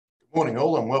Morning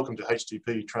all and welcome to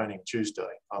HDPE Training Tuesday.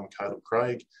 I'm Caleb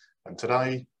Craig and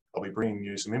today I'll be bringing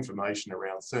you some information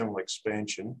around thermal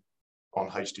expansion on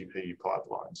HDPE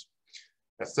pipelines.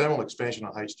 Now, thermal expansion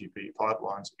on HDPE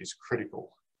pipelines is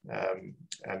critical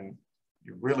and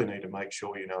you really need to make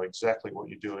sure you know exactly what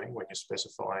you're doing when you're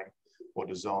specifying or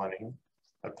designing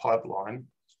a pipeline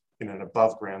in an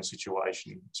above ground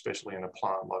situation, especially in a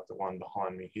plant like the one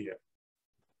behind me here.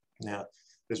 Now,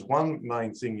 there's one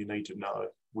main thing you need to know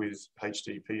with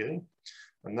HDPE,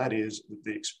 and that is that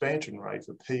the expansion rate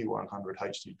for P100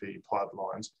 HDPE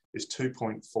pipelines is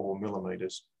 2.4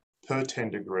 millimeters per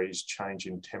 10 degrees change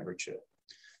in temperature.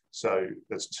 So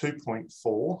that's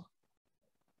 2.4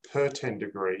 per 10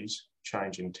 degrees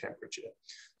change in temperature.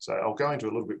 So I'll go into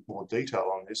a little bit more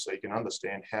detail on this so you can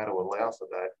understand how to allow for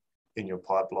that in your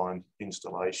pipeline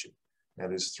installation. Now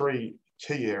there's three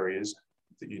key areas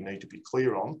that you need to be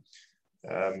clear on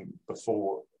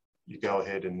before you go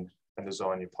ahead and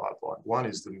design your pipeline. One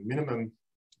is the minimum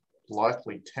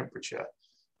likely temperature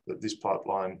that this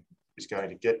pipeline is going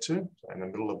to get to in the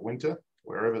middle of winter,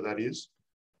 wherever that is.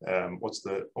 What's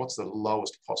the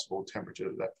lowest possible temperature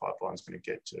that that pipeline is going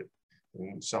to get to?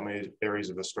 In some areas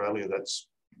of Australia, that's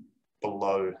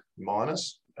below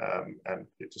minus, and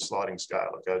it's a sliding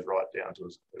scale. It goes right down to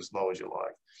as low as you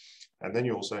like. And then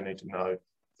you also need to know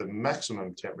the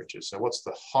maximum temperature. So what's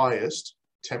the highest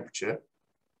temperature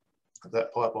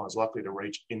that pipeline is likely to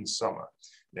reach in summer?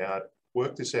 Now,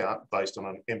 work this out based on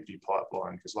an empty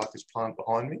pipeline, because like this plant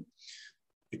behind me,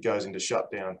 it goes into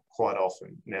shutdown quite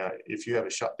often. Now, if you have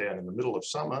a shutdown in the middle of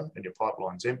summer and your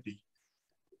pipeline's empty,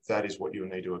 that is what you'll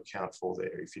need to account for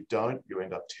there. If you don't, you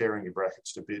end up tearing your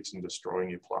brackets to bits and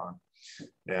destroying your plant.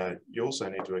 Now, you also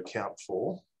need to account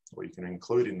for, or you can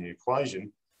include in the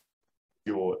equation,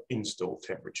 your install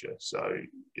temperature. So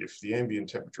if the ambient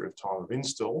temperature of time of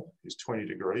install is 20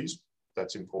 degrees,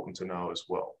 that's important to know as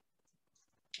well.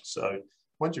 So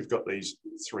once you've got these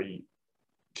three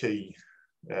key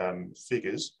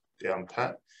figures down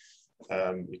pat,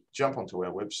 you jump onto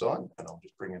our website, and I'll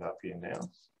just bring it up here now.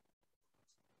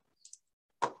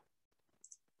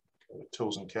 The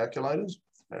tools and calculators,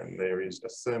 and there is a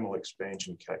thermal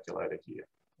expansion calculator here.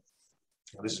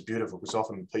 Now, this is beautiful because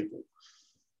often people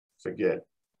forget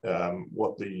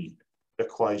what the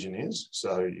equation is,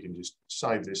 so you can just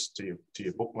save this to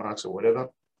your bookmarks or whatever.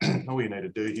 All you need to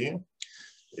do here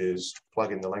is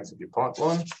plug in the length of your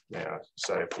pipeline. Now,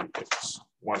 say if it's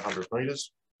 100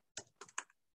 meters,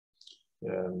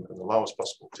 and the lowest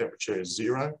possible temperature is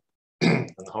 0, and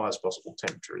the highest possible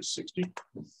temperature is 60.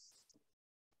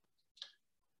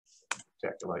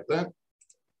 Calculate that.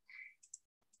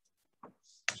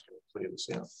 Just going to clear this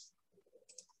out.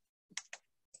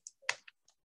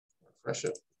 Refresh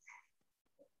it.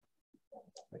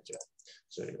 Okay,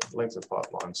 so the length of the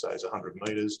pipeline, say, is 100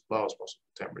 meters. Lowest possible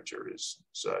temperature is,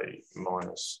 say,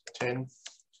 -10,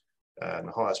 and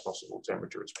the highest possible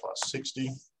temperature is +60.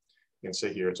 You can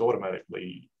see here it's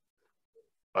automatically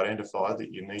identified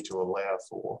that you need to allow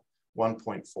for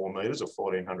 1.4 meters or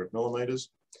 1400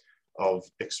 millimeters of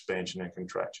expansion and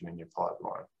contraction in your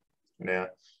pipeline. Now,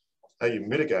 how you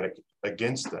mitigate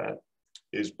against that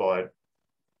is by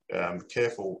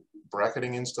careful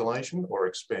bracketing installation or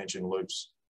expansion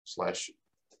loops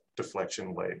 /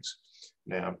 deflection legs.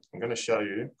 Now, I'm going to show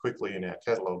you quickly in our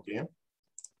catalogue here.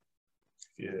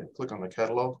 If you click on the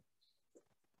catalogue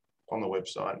on the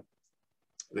website,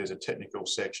 there's a technical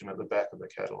section at the back of the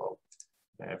catalogue.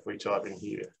 Now, if we type in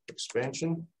here,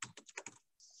 expansion,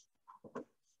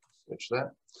 search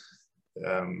that.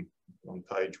 On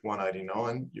page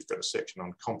 189, you've got a section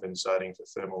on compensating for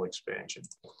thermal expansion.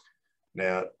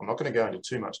 Now, I'm not going to go into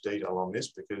too much detail on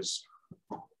this because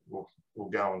we'll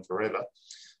go on forever,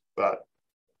 but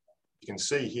you can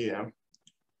see here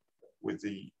with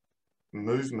the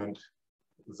movement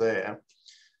there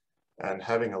and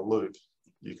having a loop,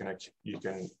 you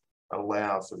can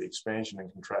allow for the expansion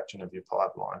and contraction of your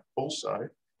pipeline. Also, you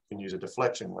can use a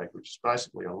deflection leg, which is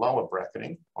basically a lower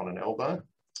bracketing on an elbow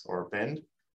or a bend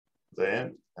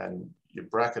there, and you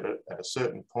bracket it at a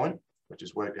certain point, which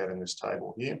is worked out in this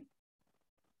table here,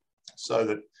 so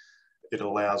that it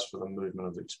allows for the movement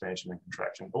of the expansion and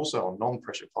contraction. Also on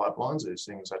non-pressure pipelines, there's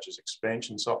things such as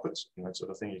expansion sockets and that sort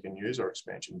of thing you can use, or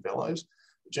expansion bellows.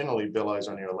 Generally, bellows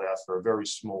only allow for a very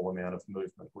small amount of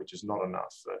movement, which is not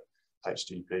enough for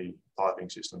HDPE piping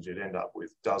systems. You'd end up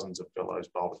with dozens of bellows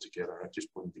bolted together and it just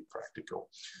wouldn't be practical.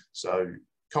 So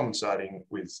compensating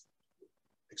with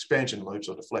expansion loops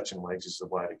or deflection legs is the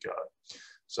way to go.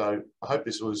 So I hope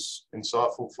this was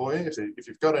insightful for you. If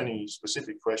you've got any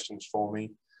specific questions for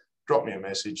me, drop me a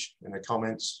message in the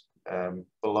comments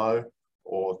below,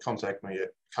 or contact me at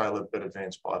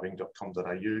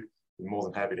caleb@advancedpiping.com.au. I'm more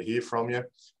than happy to hear from you.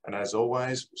 And as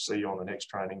always, we'll see you on the next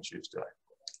training Tuesday.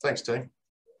 Thanks, team.